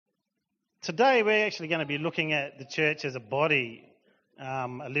Today we're actually going to be looking at the church as a body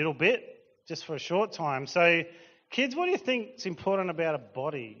a little bit, just for a short time. So, kids, what do you think is important about a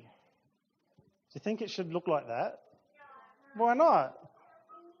body? Do you think it should look like that? Why not?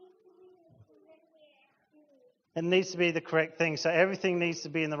 It needs to be the correct thing. So everything needs to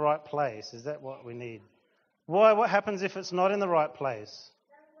be in the right place. Is that what we need? Why? What happens if it's not in the right place?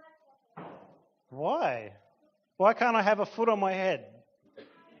 Why? Why can't I have a foot on my head?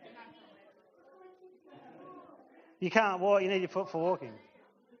 You can't walk, you need your foot for walking.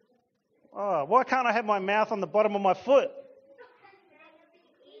 Oh, why can't I have my mouth on the bottom of my foot?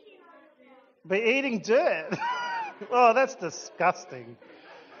 Be eating dirt. Oh, that's disgusting.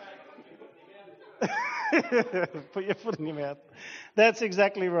 Put your foot in your mouth. That's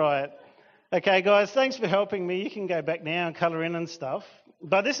exactly right. Okay, guys, thanks for helping me. You can go back now and colour in and stuff.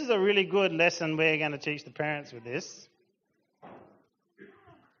 But this is a really good lesson we're going to teach the parents with this.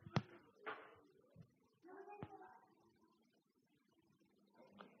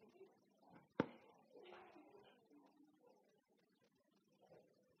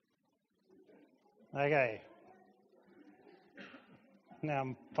 Okay. Now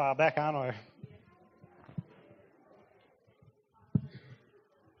I'm far back, aren't I?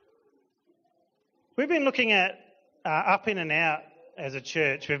 We've been looking at up in and out as a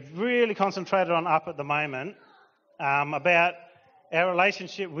church. We've really concentrated on up at the moment, about our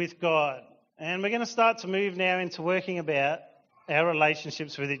relationship with God. And we're going to start to move now into working about our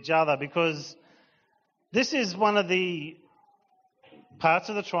relationships with each other, because this is one of the parts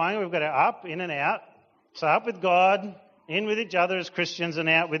of the triangle. We've got our up, in and out. So up with God, in with each other as Christians, and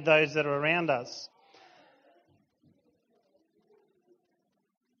out with those that are around us.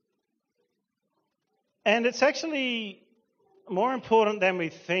 And it's actually more important than we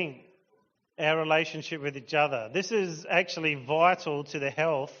think, our relationship with each other. This is actually vital to the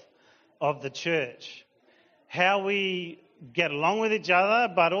health of the church. How we get along with each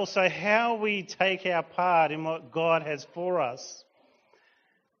other, but also how we take our part in what God has for us.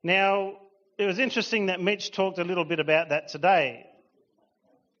 Now, it was interesting that Mitch talked a little bit about that today,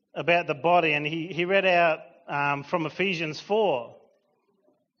 about the body, and he read out from Ephesians 4.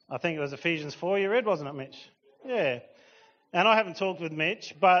 I think it was Ephesians 4 you read, wasn't it, Mitch? Yeah. And I haven't talked with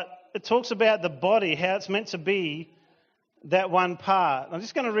Mitch, but it talks about the body, how it's meant to be that one part. I'm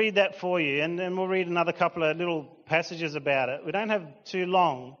just going to read that for you, and then we'll read another couple of little passages about it. We don't have too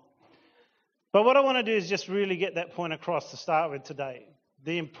long. But what I want to do is just really get that point across to start with today.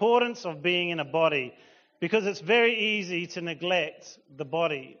 The importance of being in a body, because it's very easy to neglect the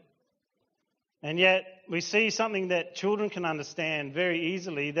body. And yet we see something that children can understand very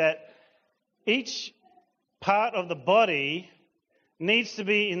easily, that each part of the body needs to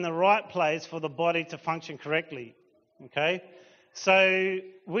be in the right place for the body to function correctly. Okay? So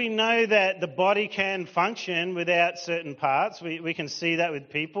we know that the body can function without certain parts. We can see that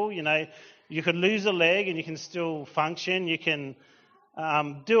with people. You know, you could lose a leg and you can still function. You can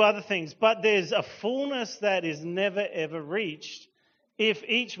do other things. But there's a fullness that is never, ever reached if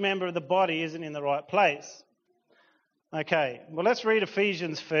each member of the body isn't in the right place. Okay, well, let's read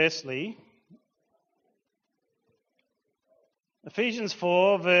Ephesians firstly. Ephesians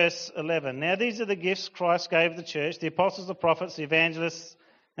 4, verse 11. Now these are the gifts Christ gave the church: the apostles, the prophets, the evangelists,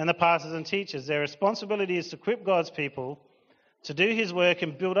 and the pastors and teachers. Their responsibility is to equip God's people to do his work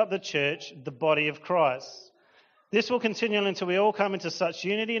and build up the church, the body of Christ. This will continue until we all come into such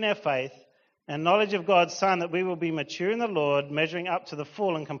unity in our faith and knowledge of God's Son that we will be mature in the Lord, measuring up to the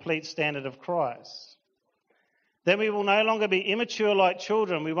full and complete standard of Christ. Then we will no longer be immature like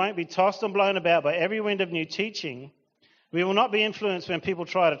children. We won't be tossed and blown about by every wind of new teaching. We will not be influenced when people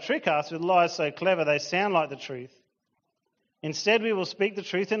try to trick us with lies so clever they sound like the truth. Instead, we will speak the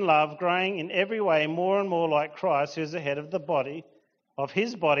truth in love, growing in every way more and more like Christ, who is the head of the body, of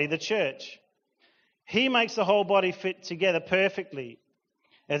his body, the church. He makes the whole body fit together perfectly.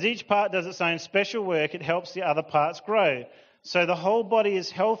 As each part does its own special work, it helps the other parts grow. So the whole body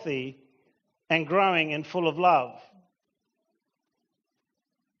is healthy and growing and full of love.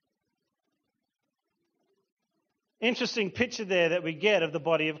 Interesting picture there that we get of the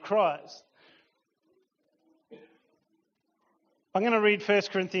body of Christ. I'm going to read 1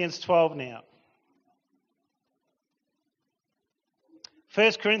 Corinthians 12 now.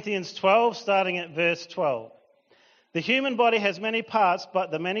 1 Corinthians 12, starting at verse 12. The human body has many parts,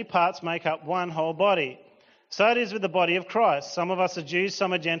 but the many parts make up one whole body. So it is with the body of Christ. Some of us are Jews,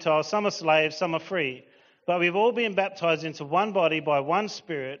 some are Gentiles, some are slaves, some are free. But we've all been baptized into one body by one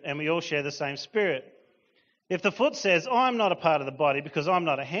Spirit, and we all share the same Spirit. If the foot says, I'm not a part of the body because I'm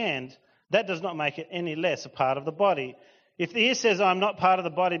not a hand, that does not make it any less a part of the body. If the ear says, I'm not part of the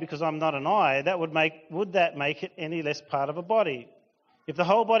body because I'm not an eye, would that make it any less part of a body? If the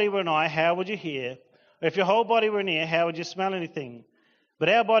whole body were an eye, how would you hear? Or if your whole body were an ear, how would you smell anything? But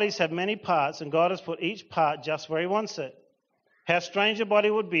our bodies have many parts, and God has put each part just where he wants it. How strange a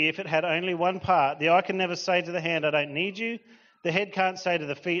body would be if it had only one part. The eye can never say to the hand, I don't need you. The head can't say to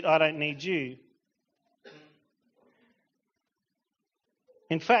the feet, I don't need you.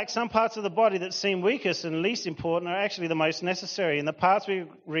 In fact, some parts of the body that seem weakest and least important are actually the most necessary, and the parts we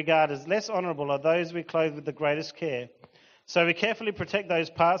regard as less honourable are those we clothe with the greatest care. So we carefully protect those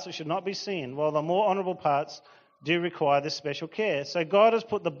parts that should not be seen, while the more honourable parts do require this special care. So God has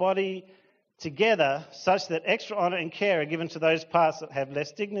put the body together such that extra honour and care are given to those parts that have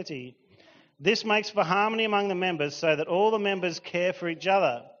less dignity. This makes for harmony among the members so that all the members care for each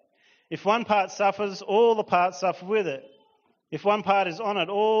other. If one part suffers, all the parts suffer with it. If one part is honoured,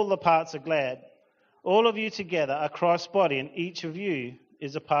 all the parts are glad. All of you together are Christ's body, and each of you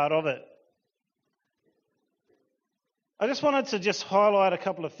is a part of it. I just wanted to highlight a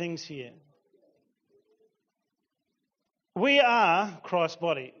couple of things here. We are Christ's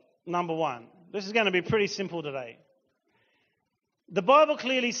body, number one. This is going to be pretty simple today. The Bible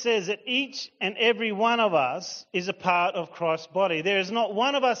clearly says that each and every one of us is a part of Christ's body. There is not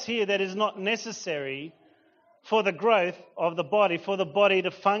one of us here that is not necessary for the growth of the body, for the body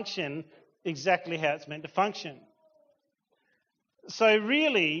to function exactly how it's meant to function. So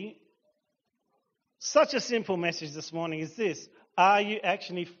really, such a simple message this morning is this: are you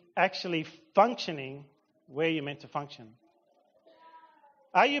actually functioning where you're meant to function?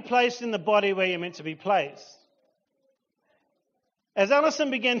 Are you placed in the body where you're meant to be placed? As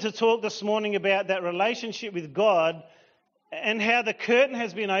Alison began to talk this morning about that relationship with God and how the curtain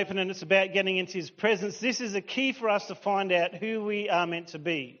has been opened and it's about getting into his presence, this is a key for us to find out who we are meant to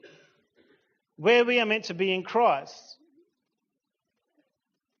be, where we are meant to be in Christ.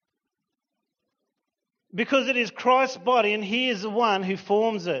 Because it is Christ's body and he is the one who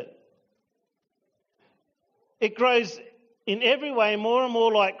forms it. It grows in every way more and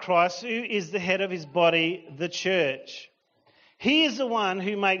more like Christ, who is the head of his body, the church. He is the one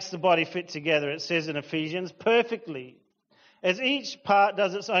who makes the body fit together, it says in Ephesians, perfectly. As each part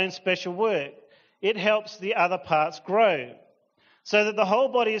does its own special work, it helps the other parts grow, so that the whole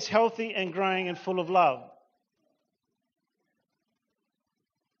body is healthy and growing and full of love.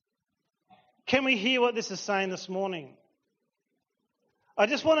 Can we hear what this is saying this morning? I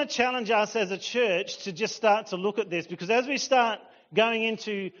just want to challenge us as a church to just start to look at this, because as we start going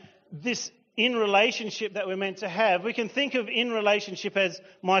into this in relationship that we're meant to have, we can think of in relationship as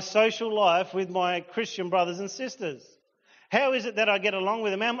my social life with my Christian brothers and sisters. How is it that I get along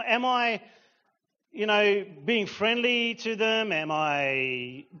with them? Am I, being friendly to them? Am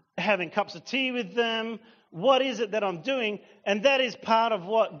I having cups of tea with them? What is it that I'm doing? And that is part of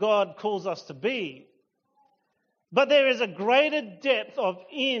what God calls us to be. But there is a greater depth of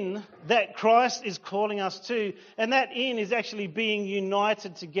in that Christ is calling us to, and that in is actually being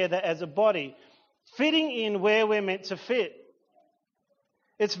united together as a body, fitting in where we're meant to fit.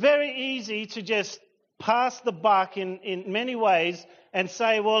 It's very easy to just pass the buck in many ways and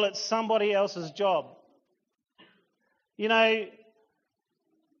say, well, it's somebody else's job.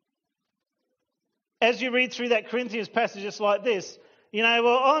 As you read through that Corinthians passage, it's like this,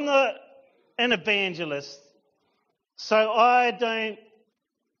 well, I'm not an evangelist, so I don't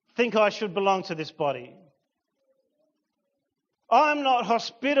think I should belong to this body. I'm not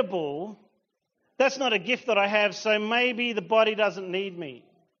hospitable. That's not a gift that I have, so maybe the body doesn't need me.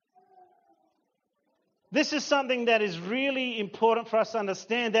 This is something that is really important for us to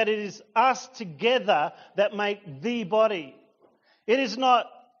understand, that it is us together that make the body. It is not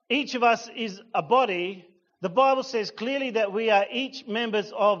each of us is a body. The Bible says clearly that we are each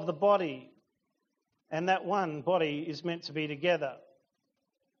members of the body. And that one body is meant to be together.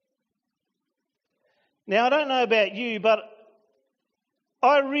 Now, I don't know about you, but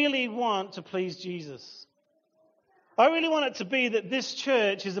I really want to please Jesus. I really want it to be that this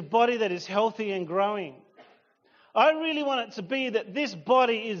church is a body that is healthy and growing. I really want it to be that this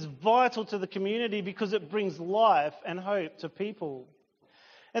body is vital to the community because it brings life and hope to people.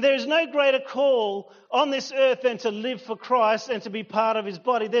 And there is no greater call on this earth than to live for Christ and to be part of his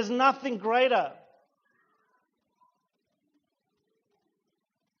body. There's nothing greater.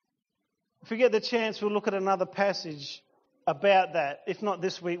 If we get the chance, we'll look at another passage about that. If not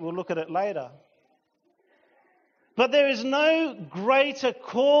this week, we'll look at it later. But there is no greater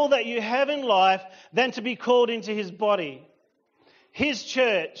call that you have in life than to be called into his body, his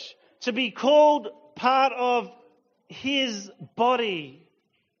church, to be called part of his body.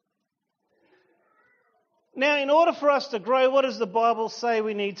 Now, in order for us to grow, what does the Bible say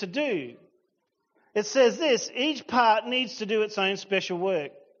we need to do? It says this: each part needs to do its own special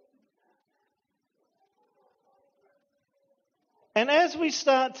work. And as we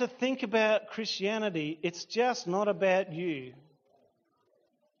start to think about Christianity, it's just not about you.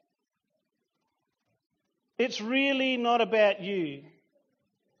 It's really not about you.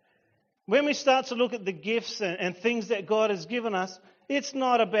 When we start to look at the gifts and things that God has given us, it's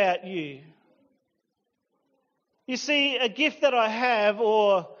not about you. You see, a gift that I have,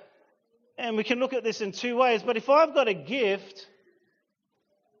 and we can look at this in two ways, but if I've got a gift,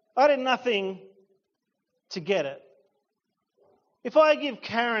 I did nothing to get it. If I give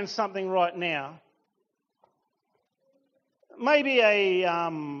Karen something right now, maybe a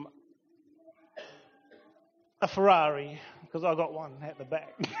Ferrari, because I got one at the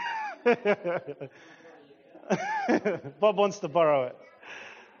back. Bob wants to borrow it.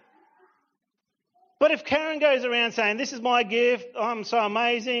 But if Karen goes around saying, "This is my gift, I'm so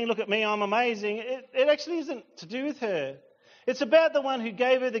amazing, look at me, I'm amazing," it actually isn't to do with her. It's about the one who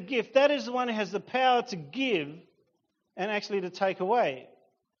gave her the gift. That is the one who has the power to give and actually to take away.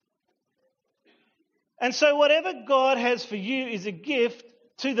 And so whatever God has for you is a gift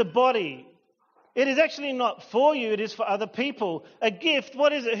to the body. It is actually not for you, it is for other people. A gift,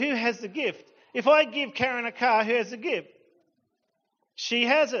 what is it? Who has the gift? If I give Karen a car, who has the gift? She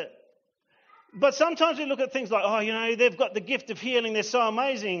has it. But sometimes we look at things like, they've got the gift of healing, they're so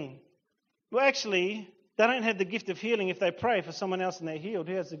amazing. Well, actually, they don't have the gift of healing if they pray for someone else and they're healed.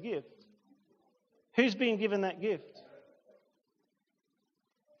 Who has the gift? Who's being given that gift?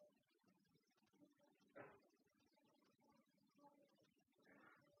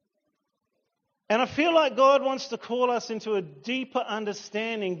 And I feel like God wants to call us into a deeper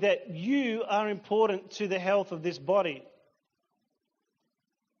understanding that you are important to the health of this body.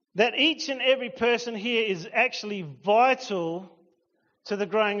 That each and every person here is actually vital to the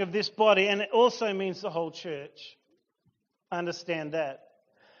growing of this body, and it also means the whole church. Understand that.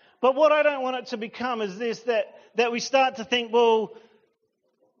 But what I don't want it to become is this, that we start to think, well,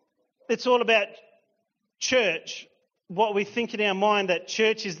 it's all about church. What we think in our mind, that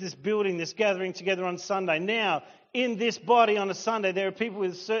church is this building, this gathering together on Sunday. Now, in this body on a Sunday, there are people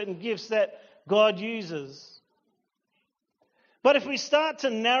with certain gifts that God uses. But if we start to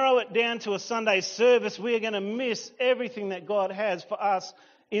narrow it down to a Sunday service, we are going to miss everything that God has for us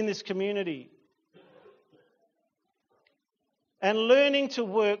in this community. And learning to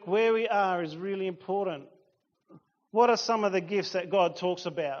work where we are is really important. What are some of the gifts that God talks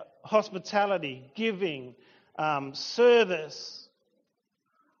about? Hospitality, giving, service,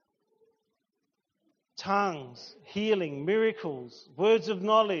 tongues, healing, miracles, words of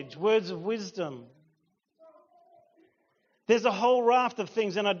knowledge, words of wisdom. There's a whole raft of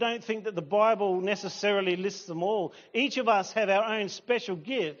things, and I don't think that the Bible necessarily lists them all. Each of us have our own special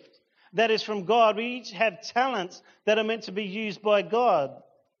gift that is from God. We each have talents that are meant to be used by God.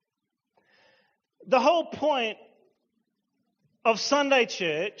 The whole point of Sunday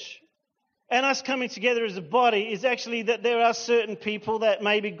church and us coming together as a body is actually that there are certain people that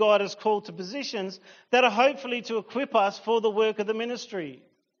maybe God has called to positions that are hopefully to equip us for the work of the ministry.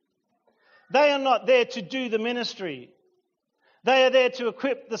 They are not there to do the ministry. They are there to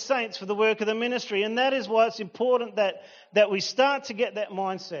equip the saints for the work of the ministry. And that is why it's important that we start to get that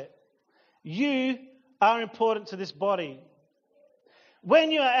mindset. You are important to this body. When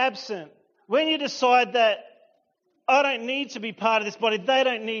you are absent, when you decide that I don't need to be part of this body, they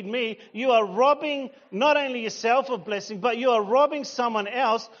don't need me, you are robbing not only yourself of blessing, but you are robbing someone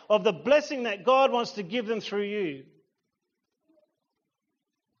else of the blessing that God wants to give them through you.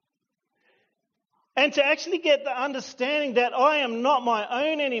 And to actually get the understanding that I am not my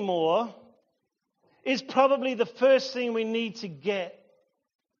own anymore is probably the first thing we need to get.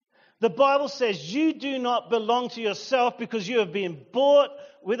 The Bible says you do not belong to yourself because you have been bought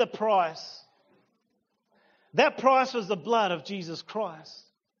with a price. That price was the blood of Jesus Christ.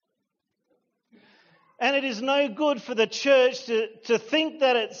 And it is no good for the church to think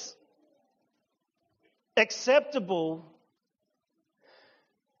that it's acceptable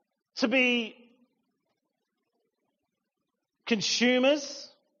to be consumers,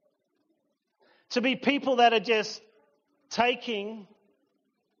 to be people that are just taking,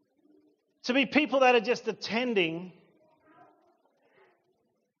 to be people that are just attending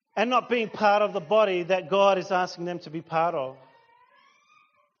and not being part of the body that God is asking them to be part of.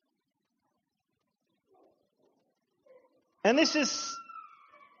 And this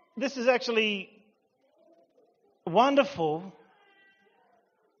is actually wonderful,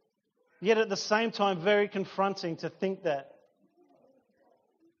 yet at the same time very confronting to think that.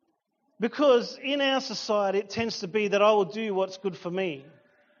 Because in our society, it tends to be that I will do what's good for me.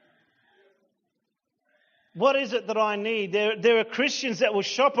 What is it that I need? There are Christians that will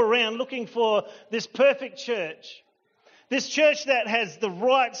shop around looking for this perfect church. This church that has the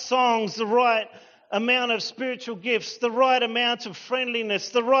right songs, the right amount of spiritual gifts, the right amount of friendliness,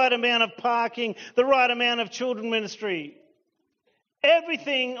 the right amount of parking, the right amount of children ministry.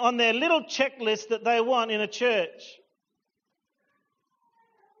 Everything on their little checklist that they want in a church.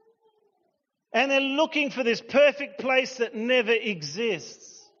 And they're looking for this perfect place that never exists.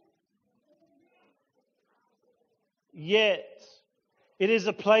 Yet, it is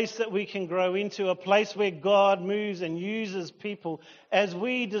a place that we can grow into, a place where God moves and uses people as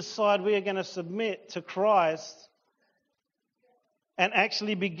we decide we are going to submit to Christ and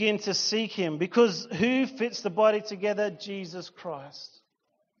actually begin to seek Him. Because who fits the body together? Jesus Christ.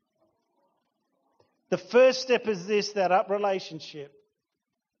 The first step is this, that up relationship.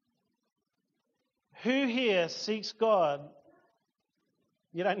 Who here seeks God?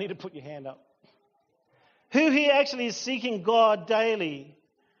 You don't need to put your hand up. Who here actually is seeking God daily?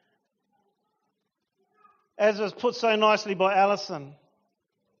 As was put so nicely by Alison.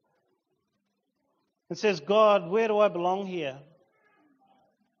 It says, God, where do I belong here?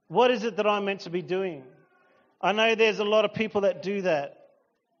 What is it that I'm meant to be doing? I know there's a lot of people that do that.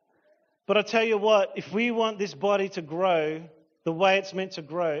 But I tell you what, if we want this body to grow the way it's meant to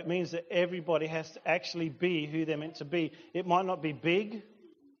grow, it means that everybody has to actually be who they're meant to be. It might not be big,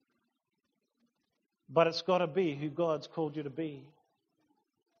 but it's got to be who God's called you to be.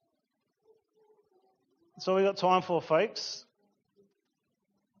 That's all we've got time for, folks.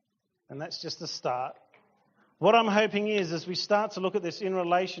 And that's just the start. What I'm hoping is, as we start to look at this in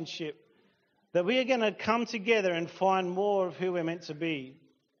relationship, that we are going to come together and find more of who we're meant to be.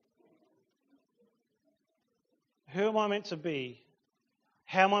 Who am I meant to be?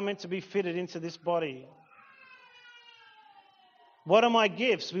 How am I meant to be fitted into this body? What are my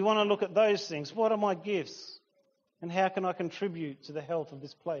gifts? We want to look at those things. What are my gifts? And how can I contribute to the health of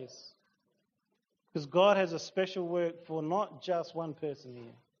this place? Because God has a special work for not just one person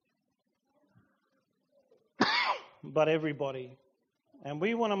here, but everybody. And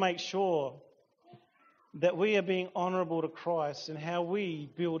we want to make sure that we are being honourable to Christ in how we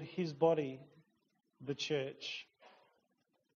build His body, the church.